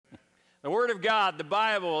The Word of God, the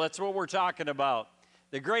Bible, that's what we're talking about.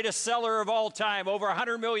 The greatest seller of all time, over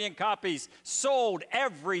 100 million copies sold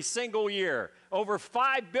every single year. Over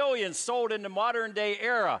 5 billion sold in the modern day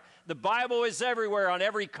era. The Bible is everywhere, on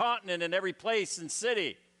every continent, in every place and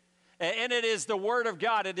city. And it is the Word of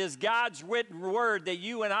God. It is God's written Word that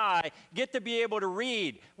you and I get to be able to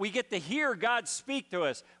read. We get to hear God speak to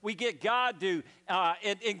us. We get God to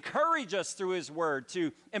encourage us through His Word,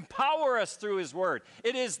 to empower us through His Word.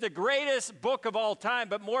 It is the greatest book of all time,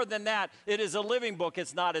 but more than that, it is a living book.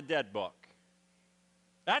 It's not a dead book.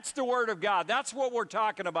 That's the Word of God. That's what we're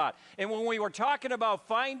talking about. And when we were talking about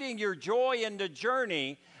finding your joy in the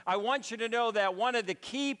journey, I want you to know that one of the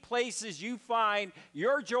key places you find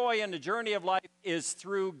your joy in the journey of life is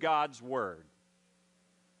through God's Word.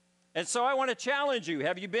 And so I want to challenge you.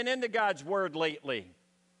 Have you been into God's Word lately?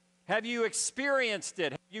 Have you experienced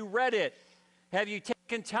it? Have you read it? Have you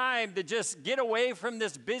taken time to just get away from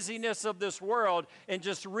this busyness of this world and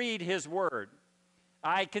just read His Word?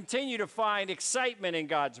 I continue to find excitement in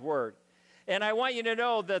God's Word. And I want you to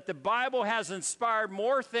know that the Bible has inspired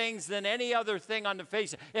more things than any other thing on the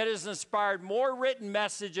face. It has inspired more written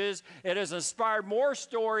messages. It has inspired more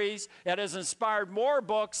stories. It has inspired more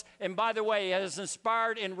books. And by the way, it has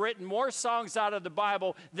inspired and written more songs out of the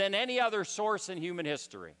Bible than any other source in human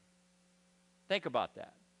history. Think about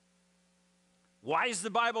that. Why is the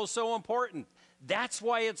Bible so important? That's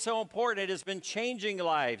why it's so important. It has been changing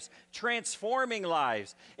lives, transforming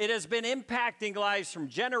lives. It has been impacting lives from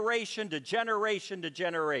generation to generation to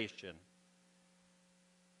generation.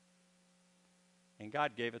 And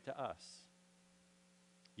God gave it to us,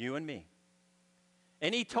 you and me.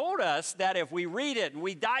 And He told us that if we read it and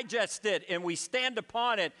we digest it and we stand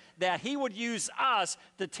upon it, that He would use us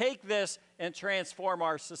to take this and transform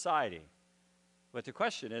our society. But the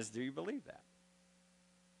question is, do you believe that?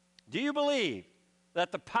 Do you believe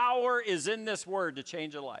that the power is in this Word to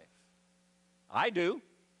change a life? I do.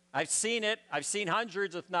 I've seen it. I've seen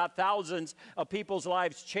hundreds, if not thousands, of people's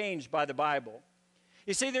lives changed by the Bible.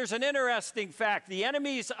 You see, there's an interesting fact. The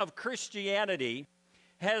enemies of Christianity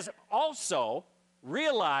has also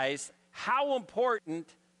realized how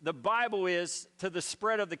important the Bible is to the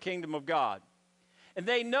spread of the kingdom of God. And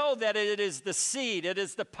they know that it is the seed, it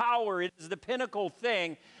is the power, it is the pinnacle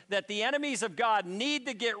thing that the enemies of God need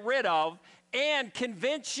to get rid of and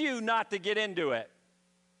convince you not to get into it.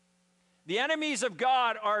 The enemies of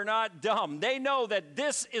God are not dumb. They know that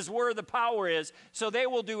this is where the power is, so they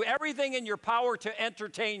will do everything in your power to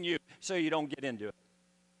entertain you so you don't get into it.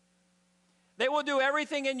 They will do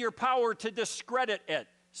everything in your power to discredit it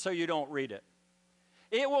so you don't read it.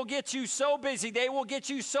 It will get you so busy, they will get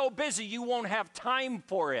you so busy you won't have time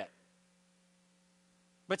for it.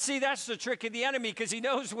 But see, that's the trick of the enemy, because he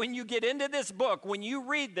knows when you get into this book, when you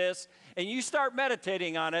read this and you start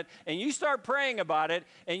meditating on it and you start praying about it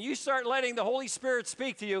and you start letting the Holy Spirit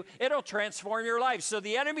speak to you, it'll transform your life. So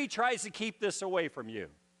the enemy tries to keep this away from you.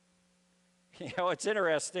 You know, it's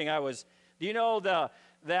interesting. Do you know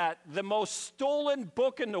that the most stolen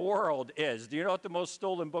book in the world is? Do you know what the most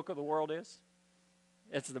stolen book of the world is?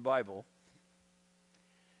 It's the Bible.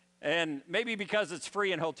 And maybe because it's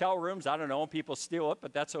free in hotel rooms, I don't know, people steal it,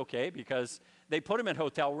 but that's okay because they put them in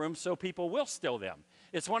hotel rooms so people will steal them.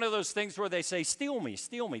 It's one of those things where they say, steal me,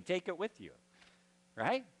 take it with you,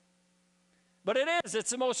 right? But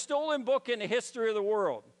it's the most stolen book in the history of the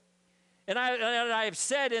world. And I've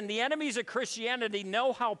said, and the enemies of Christianity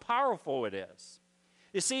know how powerful it is.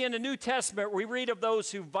 You see, in the New Testament, we read of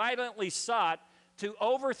those who violently sought to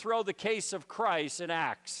overthrow the case of Christ in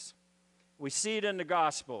Acts. We see it in the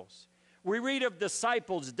Gospels. We read of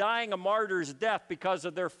disciples dying a martyr's death because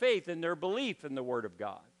of their faith and their belief in the Word of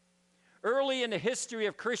God. Early in the history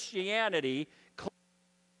of Christianity,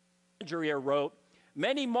 Andrea wrote,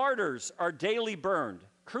 "Many martyrs are daily burned,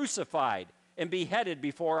 crucified, and beheaded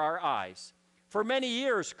before our eyes. For many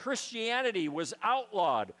years, Christianity was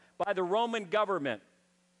outlawed by the Roman government.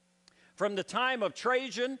 From the time of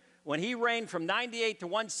Trajan, when he reigned from 98 to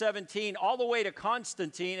 117, all the way to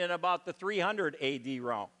Constantine in about the 300 AD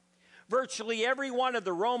Rome. Virtually every one of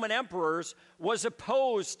the Roman emperors was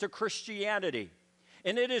opposed to Christianity.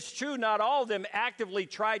 And it is true, not all of them actively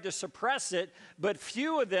tried to suppress it, but a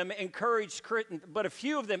few of them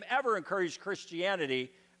ever encouraged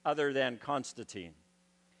Christianity other than Constantine.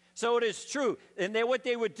 So it is true. And what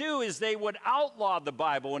they would do is they would outlaw the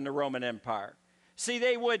Bible in the Roman Empire. See,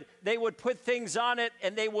 they would put things on it,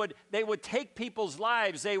 and they would take people's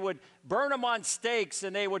lives. They would burn them on stakes,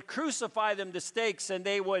 and they would crucify them to stakes, and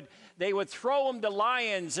they would throw them to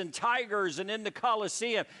lions and tigers and in the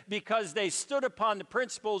Colosseum because they stood upon the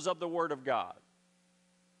principles of the Word of God.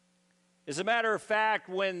 As a matter of fact,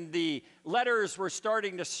 when the letters were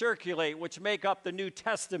starting to circulate, which make up the New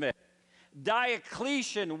Testament,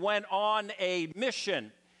 Diocletian went on a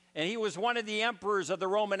mission, and he was one of the emperors of the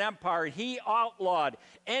Roman Empire. He outlawed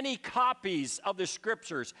any copies of the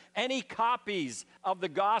Scriptures, any copies of the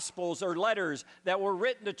Gospels or letters that were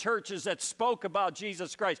written to churches that spoke about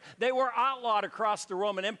Jesus Christ. They were outlawed across the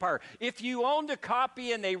Roman Empire. If you owned a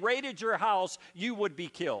copy and they raided your house, you would be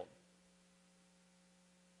killed.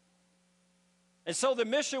 And so the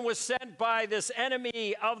mission was sent by this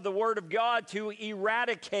enemy of the Word of God to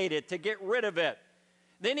eradicate it, to get rid of it.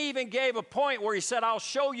 Then he even gave a point where he said, I'll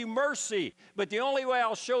show you mercy, but the only way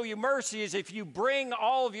I'll show you mercy is if you bring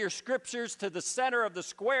all of your Scriptures to the center of the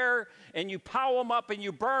square and you pile them up and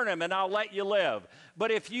you burn them, and I'll let you live. But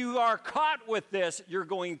if you are caught with this, you're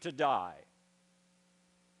going to die.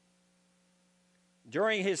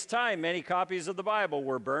 During his time, many copies of the Bible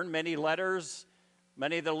were burned, many letters.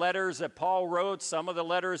 Many of the letters that Paul wrote, some of the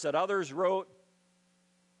letters that others wrote.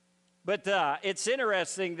 But it's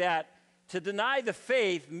interesting that to deny the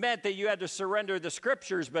faith meant that you had to surrender the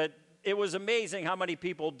Scriptures, but it was amazing how many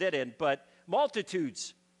people didn't. But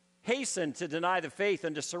multitudes hastened to deny the faith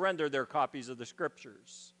and to surrender their copies of the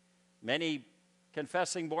Scriptures. Many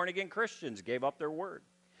confessing born-again Christians gave up their word.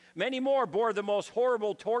 Many more bore the most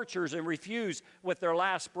horrible tortures and refused with their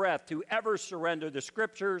last breath to ever surrender the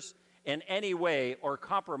Scriptures in any way or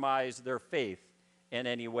compromise their faith in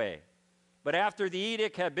any way. But after the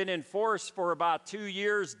edict had been enforced for about 2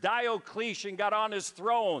 years, Diocletian got on his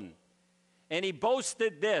throne, and he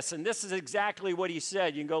boasted this, and this is exactly what he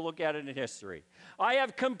said. You can go look at it in history. I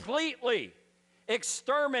have completely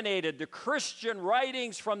exterminated the Christian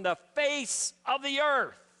writings from the face of the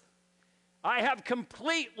earth. I have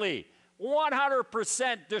completely,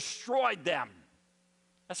 100% destroyed them.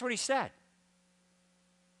 That's what he said.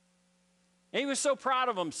 And he was so proud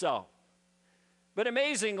of himself. But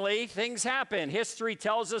amazingly, things happen. History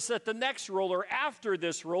tells us that the next ruler after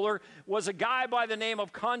this ruler was a guy by the name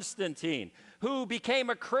of Constantine, who became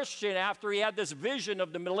a Christian after he had this vision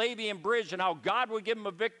of the Milvian Bridge and how God would give him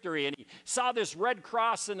a victory. And he saw this red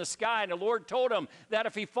cross in the sky, and the Lord told him that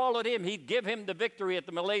if he followed him, he'd give him the victory at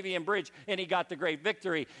the Milvian Bridge, and he got the great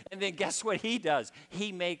victory. And then guess what he does?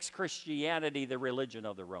 He makes Christianity the religion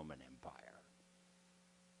of the Roman Empire.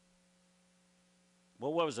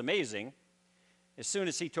 Well, what was amazing, as soon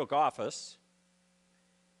as he took office,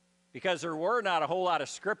 because there were not a whole lot of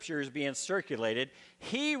Scriptures being circulated,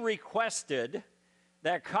 he requested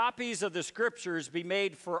that copies of the Scriptures be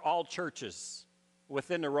made for all churches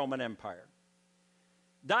within the Roman Empire.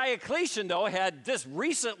 Diocletian, though, had just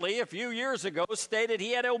recently, a few years ago, stated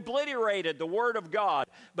he had obliterated the Word of God.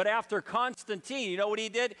 But after Constantine, you know what he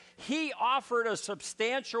did? He offered a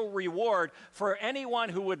substantial reward for anyone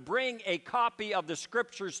who would bring a copy of the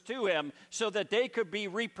Scriptures to him so that they could be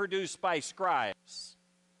reproduced by scribes.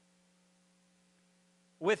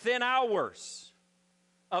 Within hours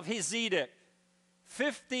of his edict,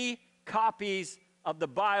 50 copies of the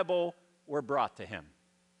Bible were brought to him,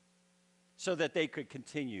 so that they could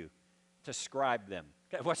continue to scribe them.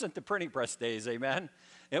 It wasn't the printing press days, amen?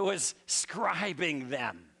 It was scribing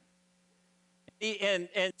them. And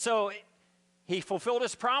so he fulfilled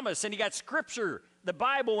his promise, and he got Scripture, the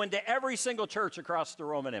Bible, into every single church across the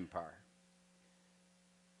Roman Empire.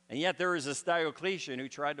 And yet there was this Diocletian who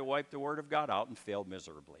tried to wipe the Word of God out and failed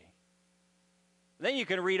miserably. Then you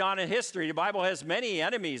can read on in history. The Bible has many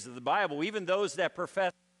enemies of the Bible, even those that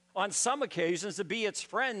profess on some occasions to be its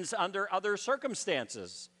friends under other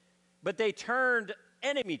circumstances. But they turned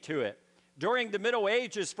enemy to it. During the Middle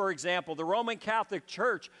Ages, for example, the Roman Catholic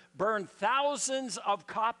Church burned thousands of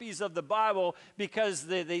copies of the Bible because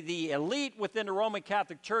the elite within the Roman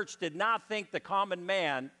Catholic Church did not think the common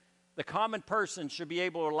man, the common person, should be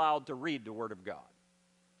able to allowed to read the Word of God.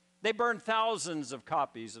 They burned thousands of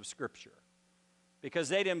copies of Scripture because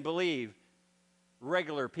they didn't believe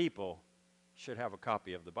regular people should have a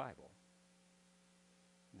copy of the Bible.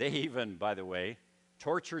 They even, by the way,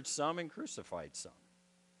 tortured some and crucified some.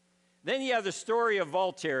 Then you have the story of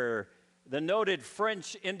Voltaire, the noted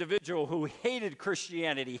French individual who hated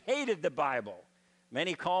Christianity, hated the Bible.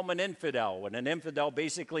 Many call him an infidel. What an infidel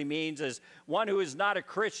basically means is one who is not a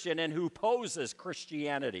Christian and who opposes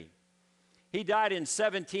Christianity. He died in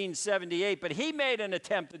 1778, but he made an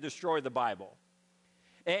attempt to destroy the Bible.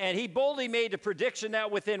 And he boldly made the prediction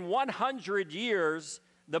that within 100 years,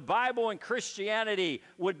 the Bible and Christianity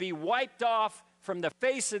would be wiped off from the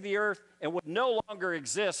face of the earth and would no longer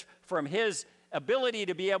exist from his ability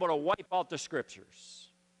to be able to wipe out the Scriptures.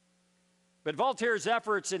 But Voltaire's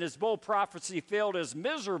efforts in his bold prophecy failed as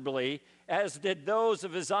miserably as did those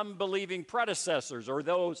of his unbelieving predecessors or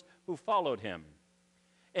those who followed him.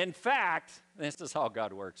 In fact, this is how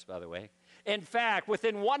God works, by the way. In fact,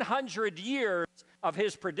 within 100 years of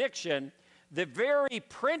his prediction, the very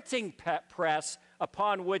printing press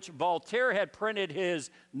upon which Voltaire had printed his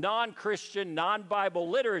non-Christian, non-Bible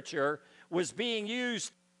literature was being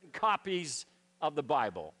used in copies of the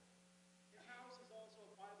Bible. Your house is also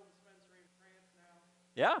a Bible dispensary in France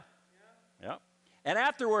now. Yeah. Yeah. And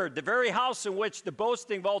afterward, the very house in which the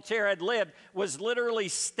boasting Voltaire had lived was literally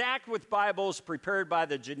stacked with Bibles prepared by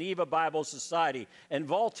the Geneva Bible Society. And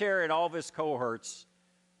Voltaire and all of his cohorts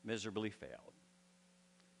miserably failed.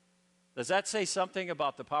 Does that say something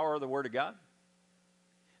about the power of the Word of God?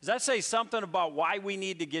 Does that say something about why we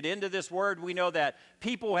need to get into this Word? We know that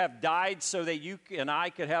people have died so that you and I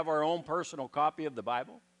could have our own personal copy of the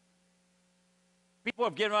Bible. People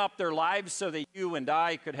have given up their lives so that you and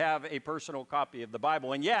I could have a personal copy of the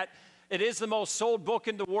Bible. And yet, it is the most sold book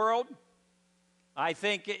in the world. I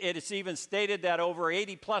think it is even stated that over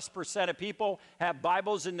 80+% of people have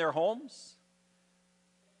Bibles in their homes.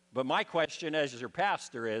 But my question as your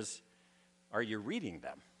pastor is, are you reading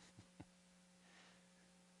them?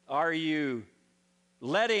 Are you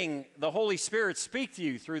letting the Holy Spirit speak to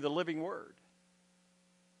you through the living Word?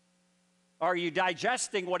 Are you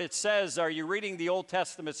digesting what it says? Are you reading the Old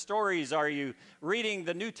Testament stories? Are you reading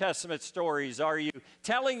the New Testament stories? Are you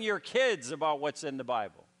telling your kids about what's in the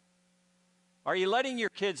Bible? Are you letting your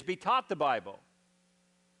kids be taught the Bible?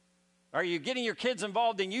 Are you getting your kids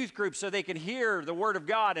involved in youth groups so they can hear the Word of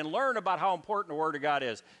God and learn about how important the Word of God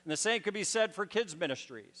is? And the same could be said for kids'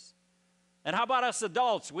 ministries. And how about us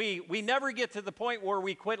adults? We never get to the point where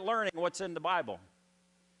we quit learning what's in the Bible.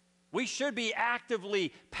 We should be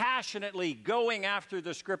actively, passionately going after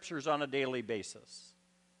the Scriptures on a daily basis.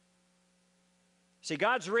 See,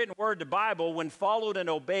 God's written Word, the Bible, when followed and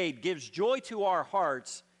obeyed, gives joy to our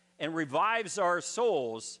hearts and revives our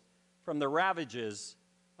souls from the ravages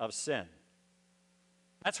of sin.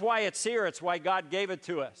 That's why it's here. It's why God gave it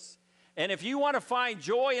to us. And if you want to find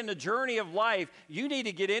joy in the journey of life, you need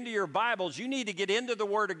to get into your Bibles. You need to get into the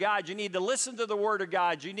Word of God. You need to listen to the Word of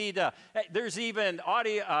God. You need to, there's even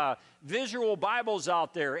visual Bibles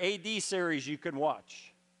out there, AD series you can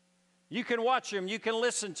watch. You can watch them. You can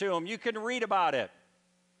listen to them. You can read about it.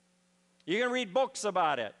 You can read books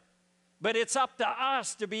about it. But it's up to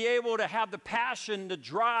us to be able to have the passion, the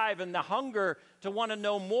drive, and the hunger to want to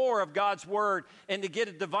know more of God's Word and to get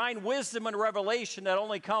a divine wisdom and revelation that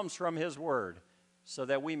only comes from His Word so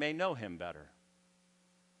that we may know Him better.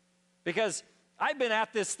 Because I've been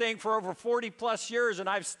at this thing for over 40+ years, and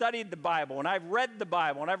I've studied the Bible, and I've read the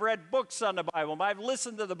Bible, and I've read books on the Bible, and I've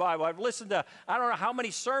listened to the Bible. I've listened to I don't know how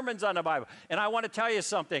many sermons on the Bible. And I want to tell you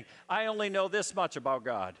something. I only know this much about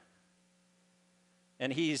God.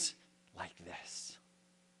 And He's like this.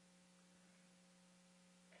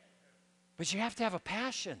 But you have to have a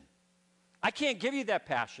passion. I can't give you that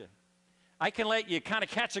passion. I can let you kind of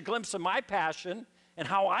catch a glimpse of my passion and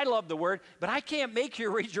how I love the Word, but I can't make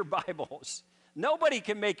you read your Bibles. Nobody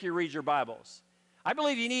can make you read your Bibles. I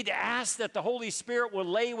believe you need to ask that the Holy Spirit will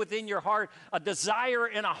lay within your heart a desire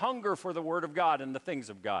and a hunger for the Word of God and the things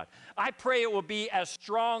of God. I pray it will be as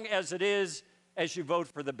strong as it is as you vote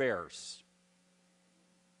for the Bears.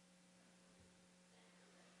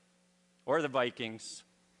 Or the Vikings.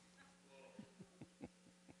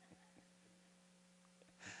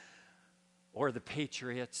 Or the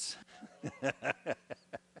Patriots.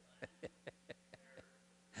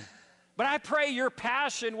 But I pray your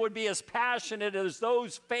passion would be as passionate as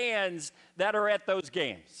those fans that are at those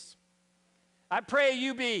games. I pray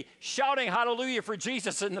you be shouting hallelujah for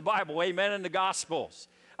Jesus in the Bible, amen, in the Gospels.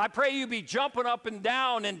 I pray you be jumping up and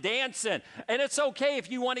down and dancing. And it's okay if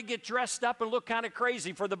you want to get dressed up and look kind of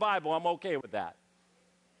crazy for the Bible. I'm okay with that.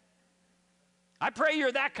 I pray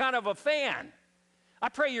you're that kind of a fan. I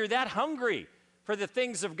pray you're that hungry for the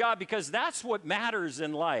things of God, because that's what matters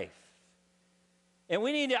in life. And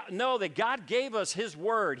we need to know that God gave us His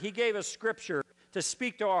Word. He gave us Scripture to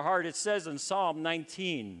speak to our heart. It says in Psalm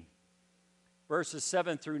 19, verses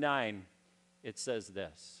 7 through 9, it says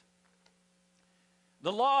this.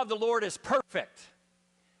 The law of the Lord is perfect,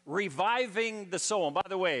 reviving the soul. And by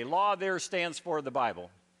the way, law there stands for the Bible.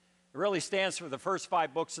 It really stands for the first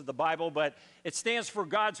 5 books of the Bible, but it stands for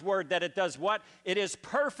God's Word, that it does what? It is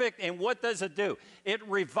perfect, and what does it do? It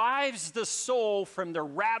revives the soul from the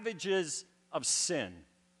ravages of sin.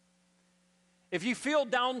 If you feel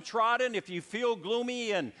downtrodden, if you feel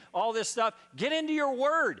gloomy and all this stuff, get into your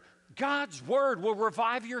Word. God's Word will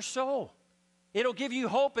revive your soul. It'll give you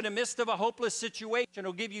hope in the midst of a hopeless situation.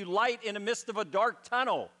 It'll give you light in the midst of a dark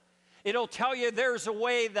tunnel. It'll tell you there's a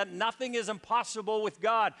way, that nothing is impossible with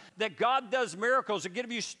God, that God does miracles. It'll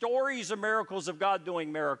give you stories of miracles of God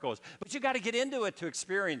doing miracles. But you got to get into it to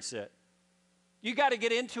experience it. You got to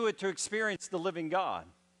get into it to experience the living God.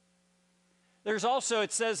 There's also,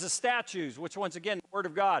 it says, the statutes, which once again, the Word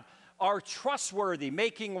of God, are trustworthy,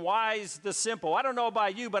 making wise the simple. I don't know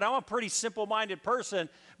about you, but I'm a pretty simple-minded person,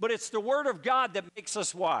 but it's the Word of God that makes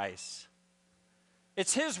us wise.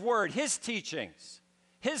 It's His Word, His teachings,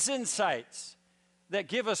 His insights that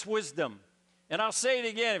give us wisdom. And I'll say it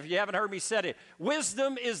again if you haven't heard me say it.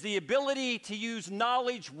 Wisdom is the ability to use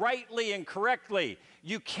knowledge rightly and correctly.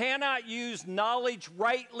 You cannot use knowledge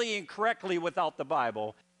rightly and correctly without the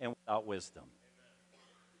Bible and without wisdom.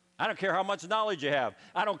 I don't care how much knowledge you have.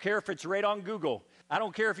 I don't care if it's right on Google. I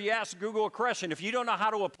don't care if you ask Google a question. If you don't know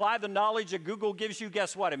how to apply the knowledge that Google gives you,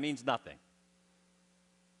 guess what? It means nothing.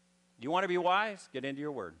 You want to be wise? Get into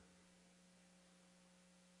your Word.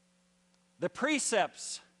 The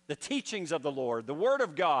precepts, the teachings of the Lord, the Word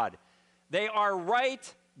of God, they are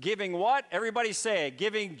right, giving what? Everybody say it.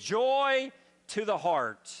 Giving joy to the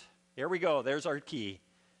heart. Here we go. There's our key.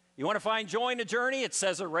 You want to find joy in the journey? It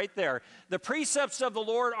says it right there. The precepts of the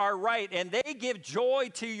Lord are right, and they give joy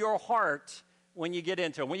to your heart when you get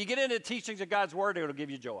into them. When you get into the teachings of God's Word, it'll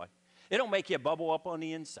give you joy. It'll make you bubble up on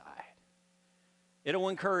the inside. It'll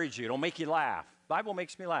encourage you. It'll make you laugh. The Bible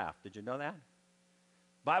makes me laugh. Did you know that?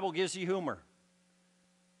 The Bible gives you humor.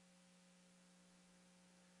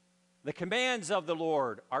 The commands of the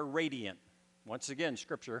Lord are radiant. Once again,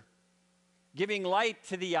 Scripture. Giving light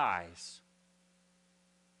to the eyes.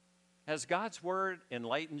 Has God's Word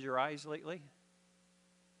enlightened your eyes lately?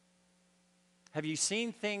 Have you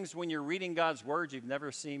seen things when you're reading God's Word you've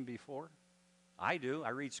never seen before? I do. I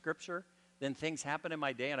read Scripture, then things happen in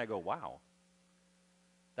my day, and I go, wow,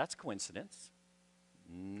 that's coincidence.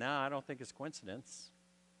 No, I don't think it's coincidence.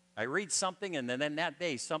 I read something, and then that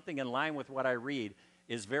day, something in line with what I read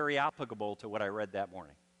is very applicable to what I read that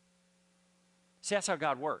morning. See, that's how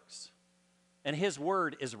God works. And His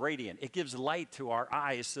Word is radiant. It gives light to our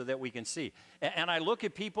eyes so that we can see. And I look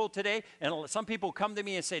at people today, and some people come to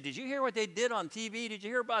me and say, did you hear what they did on TV? Did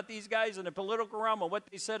you hear about these guys in the political realm and what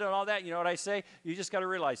they said and all that? You know what I say? You just got to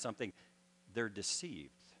realize something. They're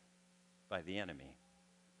deceived by the enemy.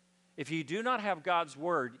 If you do not have God's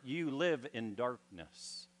Word, you live in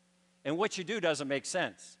darkness. And what you do doesn't make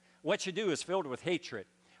sense. What you do is filled with hatred.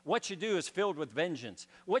 What you do is filled with vengeance.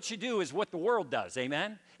 What you do is what the world does,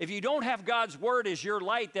 amen? If you don't have God's Word as your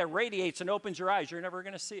light that radiates and opens your eyes, you're never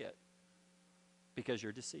going to see it because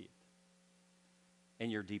you're deceived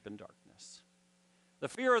and you're deep in darkness. The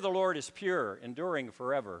fear of the Lord is pure, enduring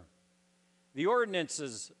forever. The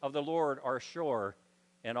ordinances of the Lord are sure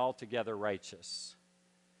and altogether righteous.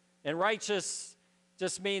 And righteous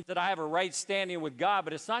just means that I have a right standing with God,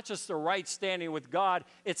 but it's not just a right standing with God,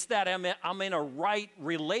 it's that I'm in a right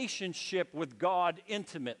relationship with God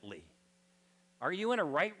intimately. Are you in a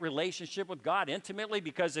right relationship with God intimately?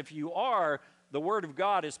 Because if you are, the Word of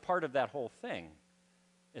God is part of that whole thing.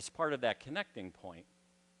 It's part of that connecting point.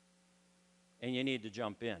 And you need to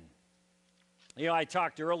jump in. You know, I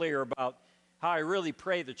talked earlier about how I really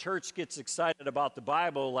pray the church gets excited about the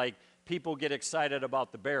Bible like people get excited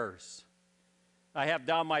about the Bears. I have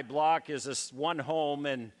down my block is this one home,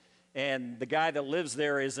 and the guy that lives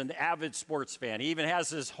there is an avid sports fan. He even has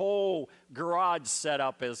his whole garage set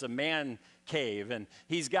up as a man cave, and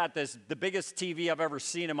he's got the biggest TV I've ever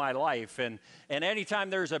seen in my life. And anytime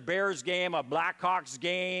there's a Bears game, a Blackhawks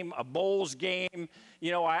game, a Bulls game,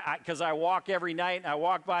 you know, because I walk every night, and I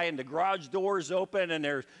walk by, and the garage door's open, and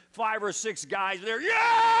there's 5 or 6 guys there.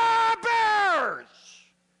 Yeah, Bears!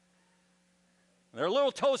 They're a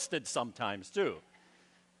little toasted sometimes, too.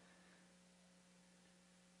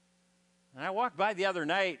 And I walked by the other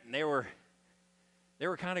night, and they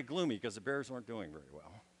were kind of gloomy because the Bears weren't doing very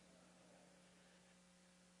well.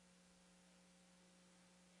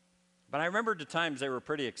 But I remembered the times they were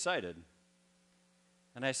pretty excited.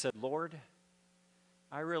 And I said, Lord,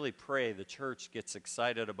 I really pray the church gets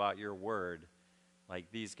excited about your word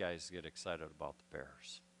like these guys get excited about the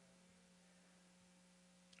Bears.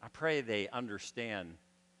 I pray they understand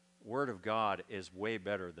Word of God is way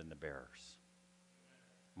better than the Bears.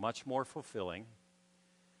 Much more fulfilling.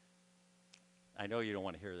 I know you don't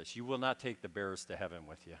want to hear this. You will not take the Bears to heaven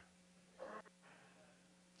with you.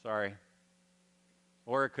 Sorry.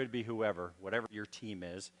 Or it could be whoever, whatever your team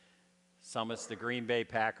is. Some it's the Green Bay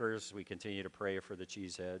Packers. We continue to pray for the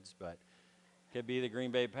Cheeseheads, but it could be the Green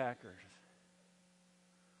Bay Packers.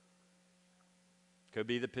 Could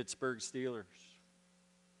be the Pittsburgh Steelers.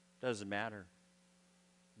 Doesn't matter.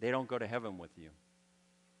 they don't go to heaven with you.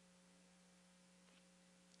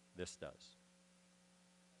 This does.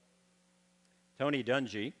 Tony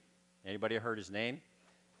Dungy, anybody heard his name?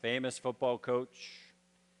 Famous football coach,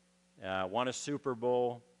 won a Super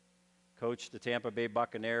Bowl, coached the Tampa Bay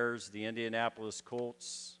Buccaneers, the Indianapolis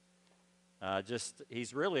Colts.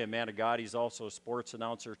 He's really a man of God. He's also a sports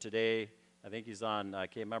announcer today. I think he's on, I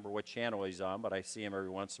can't remember what channel he's on, but I see him every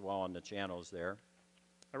once in a while on the channels there.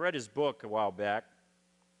 I read his book a while back,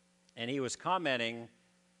 and he was commenting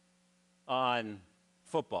on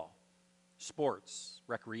football, sports,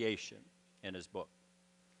 recreation in his book.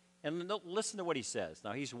 And listen to what he says.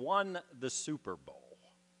 Now, he's won the Super Bowl,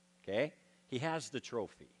 okay? He has the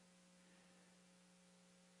trophy.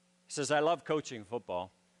 He says, I love coaching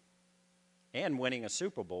football, and winning a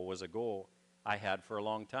Super Bowl was a goal I had for a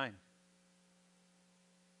long time.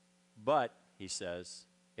 But, he says,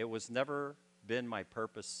 it was never been my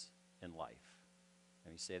purpose in life.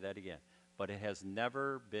 Let me say that again. But it has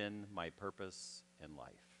never been my purpose in life.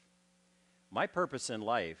 My purpose in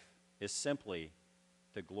life is simply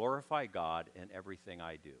to glorify God in everything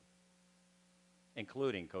I do,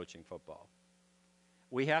 including coaching football.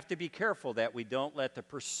 We have to be careful that we don't let the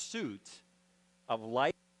pursuit of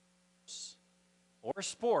life or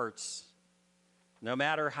sports, no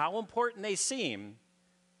matter how important they seem,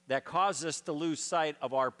 that cause us to lose sight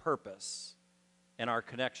of our purpose and our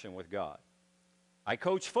connection with God. I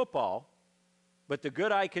coach football, but the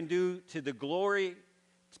good I can do to the glory,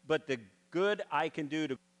 but the good I can do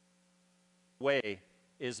to way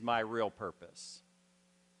is my real purpose.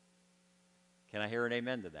 Can I hear an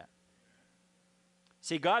amen to that?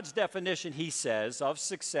 See, God's definition, he says, of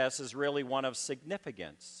success is really one of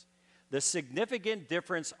significance. The significant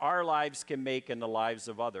difference our lives can make in the lives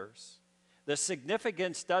of others. The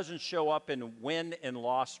significance doesn't show up in win and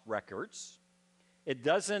loss records. It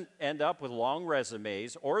doesn't end up with long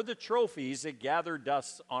resumes or the trophies that gather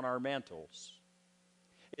dust on our mantles.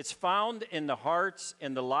 It's found in the hearts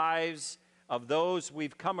and the lives of those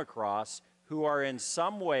we've come across who are in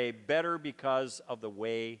some way better because of the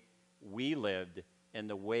way we lived and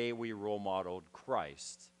the way we role modeled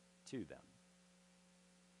Christ to them.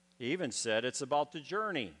 He even said it's about the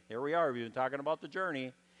journey. Here we are, we've been talking about the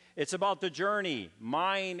journey. It's about the journey,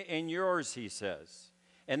 mine and yours, he says,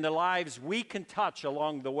 and the lives we can touch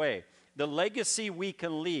along the way, the legacy we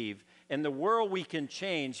can leave, and the world we can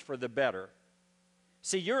change for the better.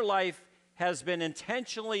 See, your life has been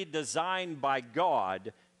intentionally designed by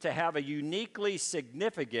God to have a uniquely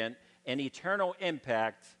significant and eternal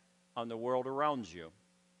impact on the world around you.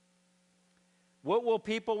 What will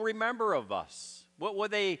people remember of us? What will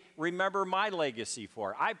they remember my legacy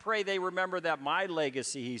for? I pray they remember that my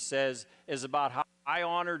legacy, he says, is about how I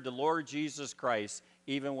honored the Lord Jesus Christ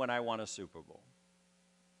even when I won a Super Bowl.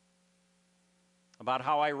 About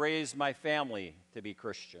how I raised my family to be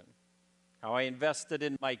Christian. How I invested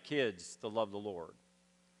in my kids to love the Lord.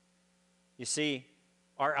 You see,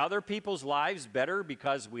 are other people's lives better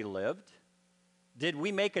because we lived? Did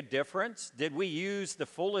we make a difference? Did we use the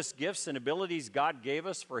fullest gifts and abilities God gave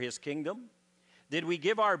us for his kingdom? Did we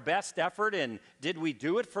give our best effort, and did we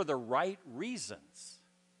do it for the right reasons?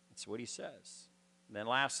 That's what he says. And then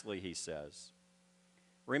lastly, he says,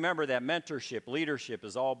 remember that mentorship, leadership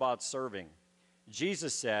is all about serving.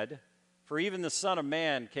 Jesus said, for even the Son of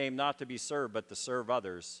Man came not to be served, but to serve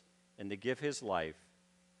others, and to give his life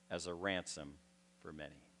as a ransom for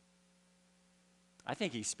many. I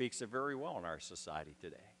think he speaks it very well in our society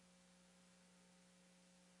today.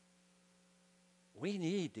 We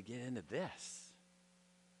need to get into this.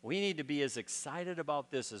 We need to be as excited about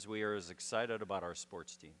this as we are as excited about our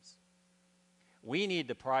sports teams. We need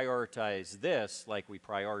to prioritize this like we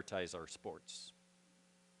prioritize our sports.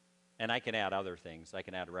 And I can add other things. I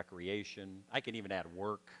can add recreation. I can even add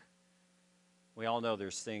work. We all know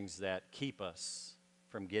there's things that keep us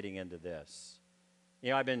from getting into this. You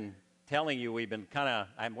know, I've been telling you, we're not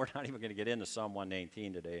even going to get into Psalm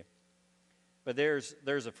 119 today. But there's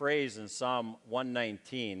a phrase in Psalm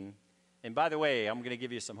 119. And by the way, I'm going to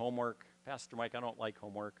give you some homework. Pastor Mike, I don't like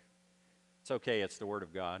homework. It's okay, it's the Word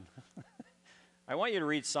of God. I want you to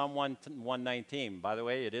read Psalm 119. By the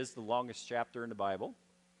way, it is the longest chapter in the Bible.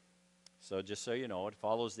 So just so you know, it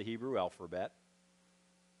follows the Hebrew alphabet.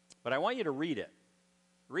 But I want you to read it.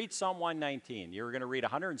 Read Psalm 119. You're going to read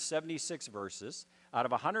 176 verses. Out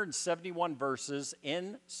of 171 verses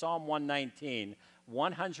in Psalm 119,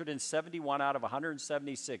 171 out of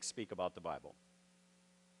 176 speak about the Bible.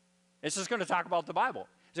 It's just going to talk about the Bible.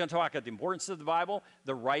 It's going to talk about the importance of the Bible,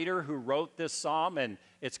 the writer who wrote this psalm, and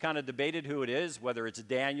it's kind of debated who it is, whether it's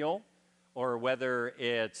Daniel or whether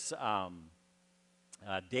it's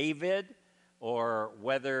David or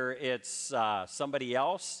whether it's somebody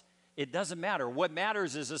else, it doesn't matter. What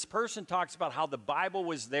matters is this person talks about how the Bible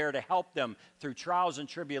was there to help them through trials and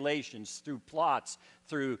tribulations, through plots,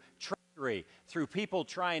 through treachery, through people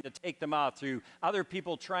trying to take them out, through other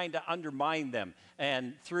people trying to undermine them,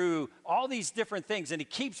 and through all these different things. And he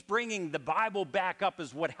keeps bringing the Bible back up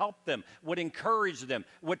as what helped them, what encouraged them,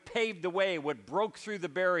 what paved the way, what broke through the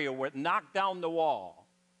barrier, what knocked down the wall.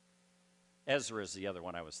 Ezra is the other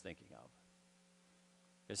one I was thinking of.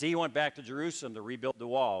 Because he went back to Jerusalem to rebuild the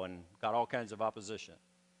wall and got all kinds of opposition.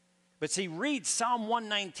 But see, read Psalm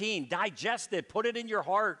 119, digest it, put it in your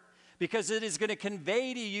heart, because it is going to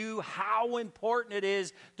convey to you how important it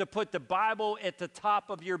is to put the Bible at the top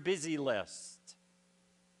of your busy list.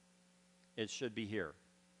 It should be here.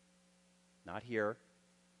 Not here.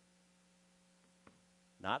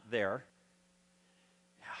 Not there.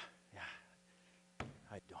 Yeah.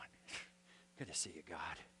 How you doing? Good to see you, God.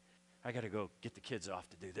 I got to go get the kids off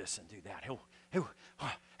to do this and do that.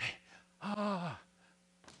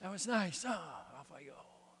 That was nice. Off I go.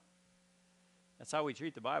 That's how we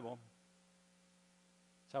treat the Bible.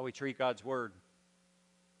 That's how we treat God's Word.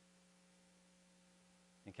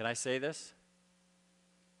 And can I say this?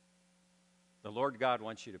 The Lord God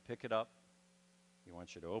wants you to pick it up. He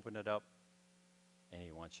wants you to open it up. And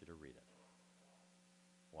He wants you to read it.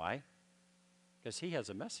 Why? Because He has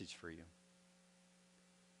a message for you.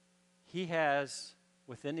 He has,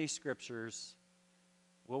 within these scriptures,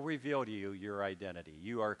 will reveal to you your identity.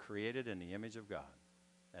 You are created in the image of God.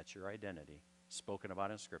 That's your identity, spoken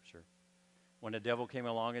about in Scripture. When the devil came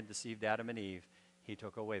along and deceived Adam and Eve, he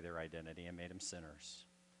took away their identity and made them sinners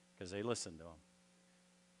because they listened to him.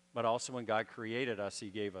 But also when God created us, He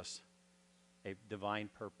gave us a divine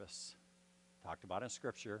purpose, talked about in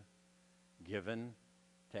Scripture, given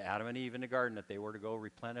to Adam and Eve in the garden that they were to go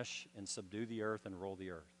replenish and subdue the earth and rule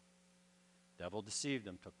the earth. Devil deceived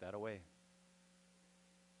them, took that away.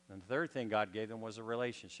 And the third thing God gave them was a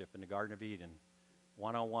relationship in the Garden of Eden,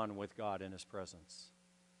 one-on-one with God in His presence.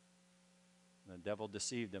 And the devil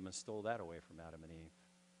deceived them and stole that away from Adam and Eve.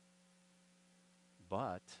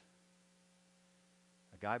 But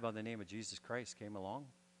a guy by the name of Jesus Christ came along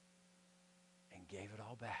and gave it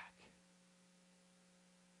all back.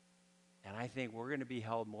 And I think we're going to be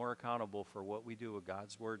held more accountable for what we do with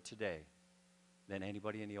God's Word today than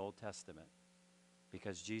anybody in the Old Testament.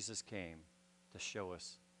 Because Jesus came to show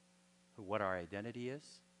us what our identity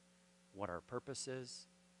is, what our purpose is,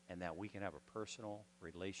 and that we can have a personal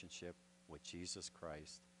relationship with Jesus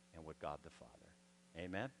Christ and with God the Father.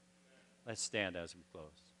 Amen? Let's stand as we close.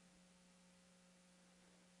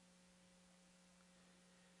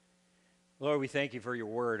 Lord, we thank You for Your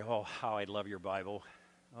Word. Oh, how I love Your Bible.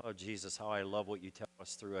 Oh, Jesus, how I love what You tell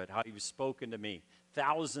us through it, how You've spoken to me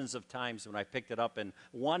thousands of times when I picked it up, and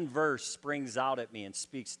one verse springs out at me and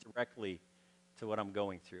speaks directly to what I'm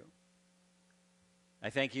going through. I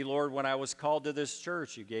thank You, Lord, when I was called to this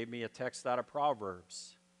church, You gave me a text out of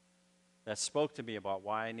Proverbs that spoke to me about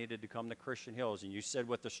why I needed to come to Christian Hills, and You said,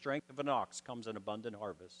 with the strength of an ox comes an abundant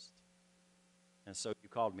harvest. And so You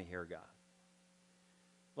called me here, God.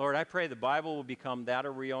 Lord, I pray the Bible will become that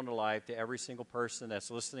of real and alive to every single person that's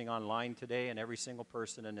listening online today and every single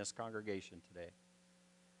person in this congregation today.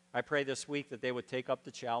 I pray this week that they would take up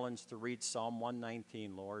the challenge to read Psalm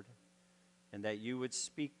 119, Lord, and that You would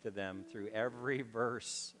speak to them through every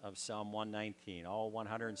verse of Psalm 119, all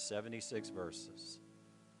 176 verses.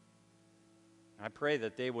 I pray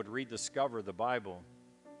that they would rediscover the Bible.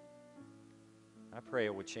 I pray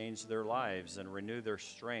it would change their lives and renew their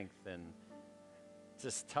strength and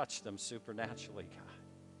just touch them supernaturally, God.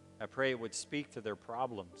 I pray it would speak to their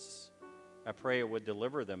problems. I pray it would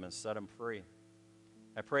deliver them and set them free.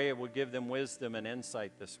 I pray it would give them wisdom and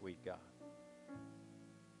insight this week, God.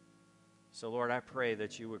 So, Lord, I pray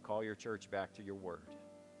that You would call Your church back to Your Word.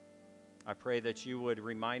 I pray that You would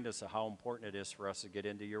remind us of how important it is for us to get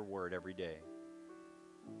into Your Word every day.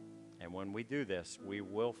 And when we do this, we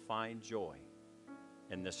will find joy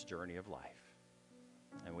in this journey of life.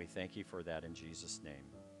 And we thank You for that in Jesus' name.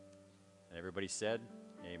 And everybody said,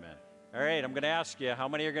 amen. All right, I'm going to ask you, how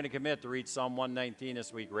many are going to commit to read Psalm 119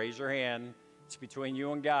 this week? Raise your hand. It's between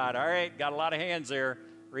you and God. All right, got a lot of hands there.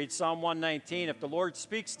 Read Psalm 119. If the Lord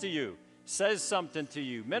speaks to you, says something to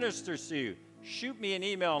you, ministers to you, shoot me an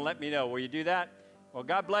email and let me know. Will you do that? Well,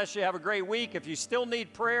 God bless you. Have a great week. If you still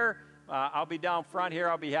need prayer, I'll be down front here.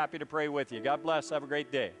 I'll be happy to pray with you. God bless. Have a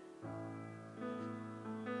great day.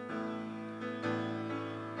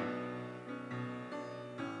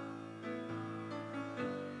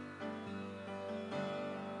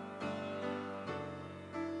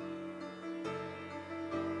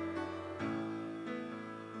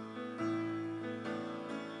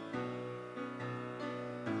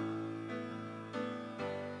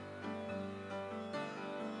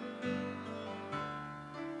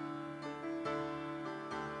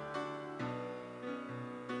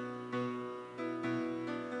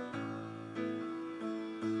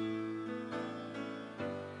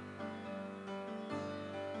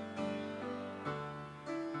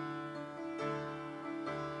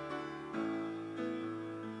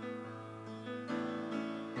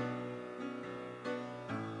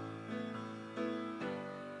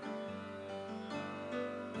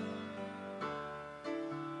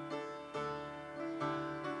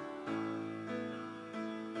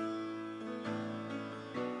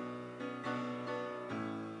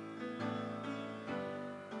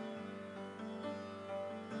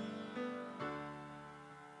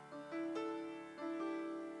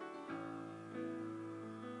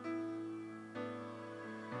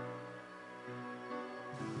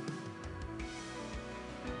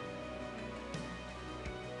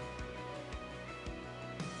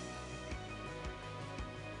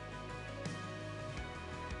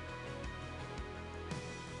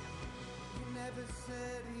 never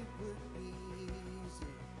said it would be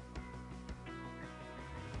easy.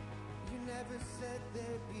 You never said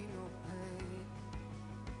there'd be no pain,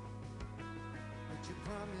 but you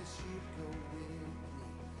promised you'd go with me,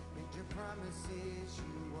 and your promises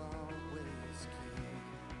you always keep.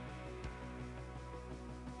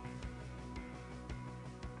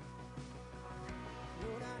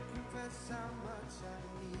 Lord, I confess how much I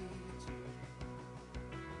need you.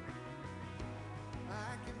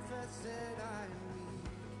 I confess that I am weak.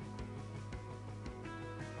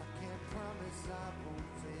 I can't promise I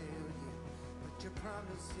won't fail you, but your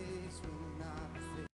promises will not fail.